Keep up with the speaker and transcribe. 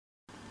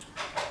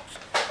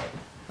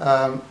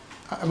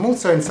I'm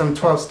also in some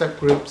 12-step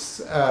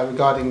groups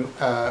regarding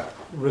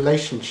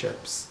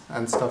relationships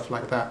and stuff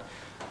like that.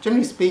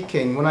 Generally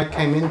speaking, when I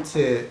came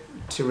into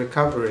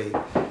recovery,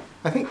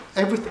 I think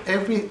every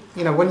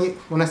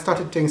when I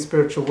started doing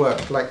spiritual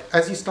work, like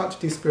as you start to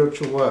do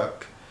spiritual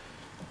work,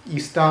 you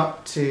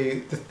start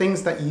to, the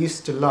things that you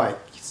used to like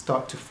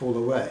start to fall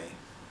away.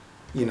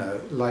 I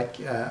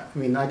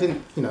mean, I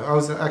didn't, I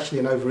was actually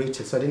an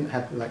overeater, so I didn't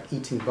have like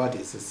eating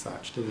buddies as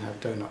such. Didn't have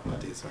donut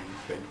buddies or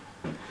anything.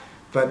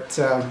 But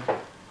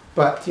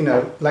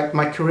like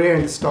my career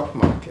in the stock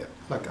market,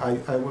 like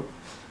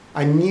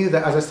I knew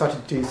that as I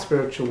started to do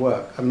spiritual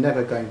work, I'm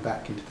never going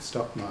back into the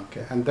stock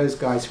market. And those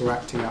guys who are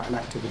acting out in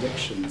active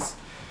addictions,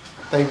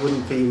 they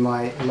wouldn't be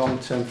my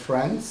long-term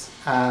friends.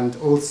 And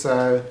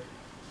also,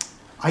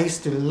 I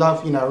used to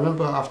love, I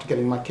remember after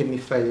getting my kidney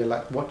failure,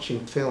 like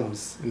watching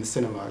films in the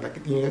cinema.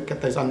 Like,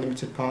 get those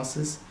unlimited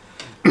passes,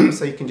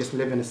 so you can just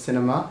live in a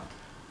cinema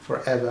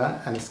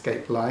forever and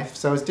escape life.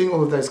 So I was doing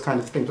all of those kind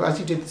of things. But as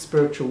you did the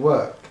spiritual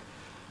work,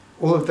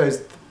 all of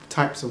those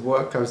types of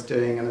work I was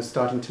doing, and I was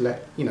starting to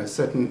let,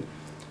 certain,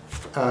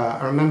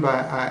 I remember,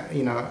 I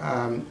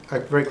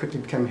very quickly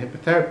became a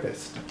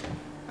hypnotherapist,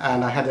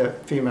 and I had a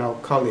female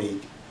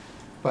colleague,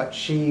 but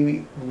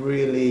she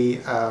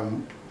really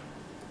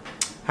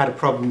had a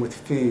problem with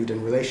food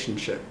and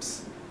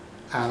relationships,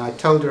 and I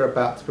told her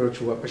about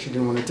spiritual work, but she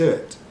didn't want to do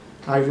it.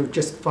 I would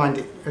just find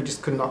it, I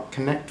just could not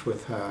connect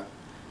with her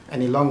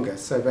any longer,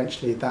 so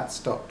eventually that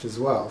stopped as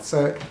well.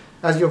 So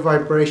as your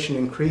vibration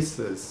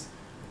increases,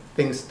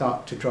 things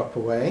start to drop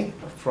away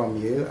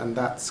from you, and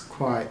that's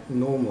quite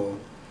normal.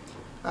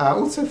 I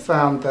also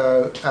found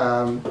though,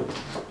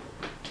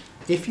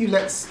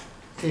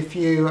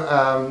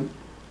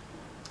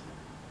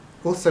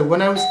 also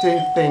when I was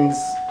doing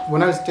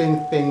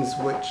things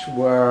which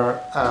were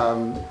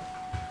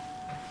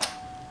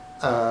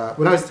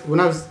when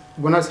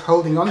I was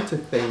holding on to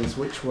things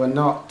which were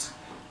not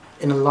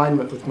in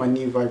alignment with my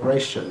new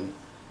vibration,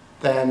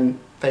 then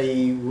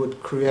they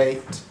would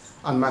create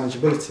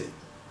unmanageability.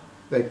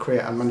 They'd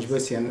create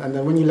unmanageability, and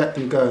then when you let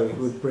them go, it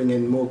would bring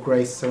in more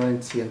grace,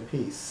 serenity and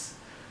peace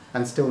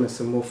and stillness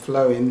and more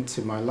flow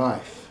into my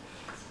life.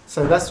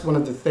 So that's one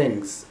of the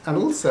things. And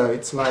also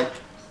it's like,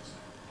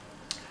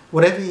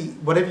 whatever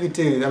you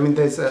do, I mean,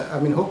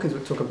 Hawkins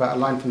would talk about a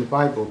line from the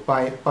Bible,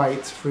 by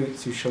its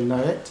fruits you shall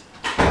know it.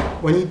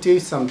 When you do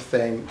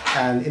something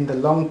and in the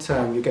long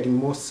term you're getting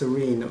more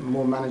serene,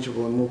 more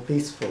manageable and more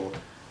peaceful,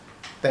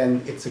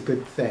 then it's a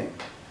good thing.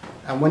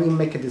 And when you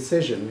make a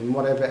decision in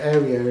whatever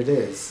area it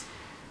is,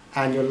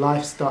 and your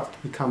life starts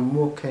to become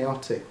more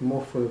chaotic,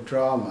 more full of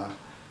drama,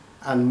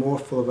 and more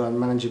full of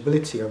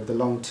unmanageability over the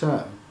long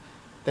term,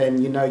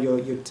 then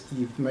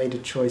you've made a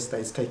choice that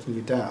is taking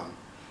you down.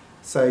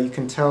 So you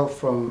can tell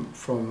from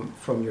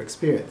your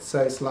experience.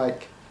 So it's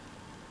like,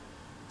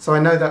 so I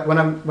know that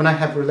when I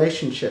have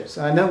relationships,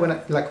 I know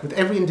like with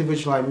every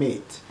individual I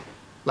meet,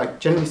 like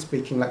generally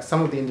speaking, like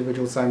some of the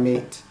individuals I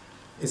meet,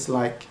 it's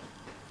like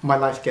my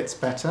life gets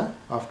better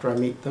after I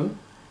meet them,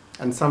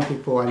 and some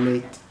people I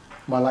meet,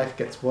 my life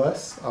gets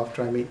worse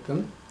after I meet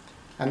them.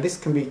 And this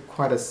can be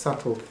quite a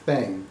subtle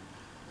thing,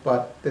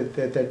 but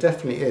there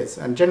definitely is.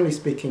 And generally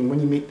speaking, when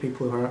you meet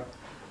people who are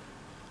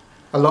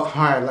a lot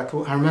higher, like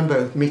I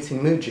remember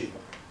meeting Muji.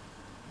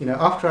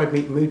 After I'd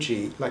meet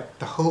Muji, like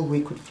the whole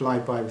week would fly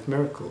by with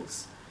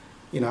miracles.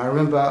 I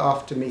remember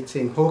after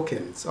meeting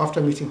Hawkins, I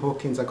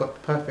got the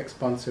perfect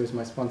sponsor as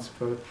my sponsor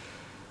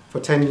for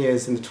 10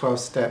 years in the 12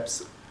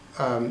 steps.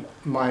 All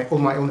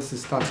my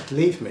illnesses started to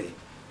leave me.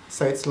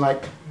 So it's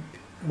like,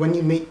 when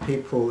you meet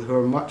people who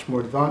are much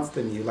more advanced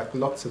than you, like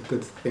lots of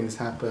good things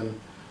happen.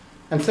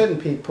 And certain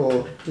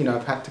people,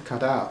 I've had to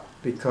cut out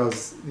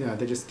because,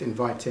 they just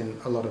invite in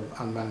a lot of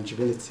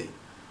unmanageability.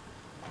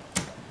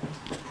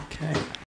 Okay.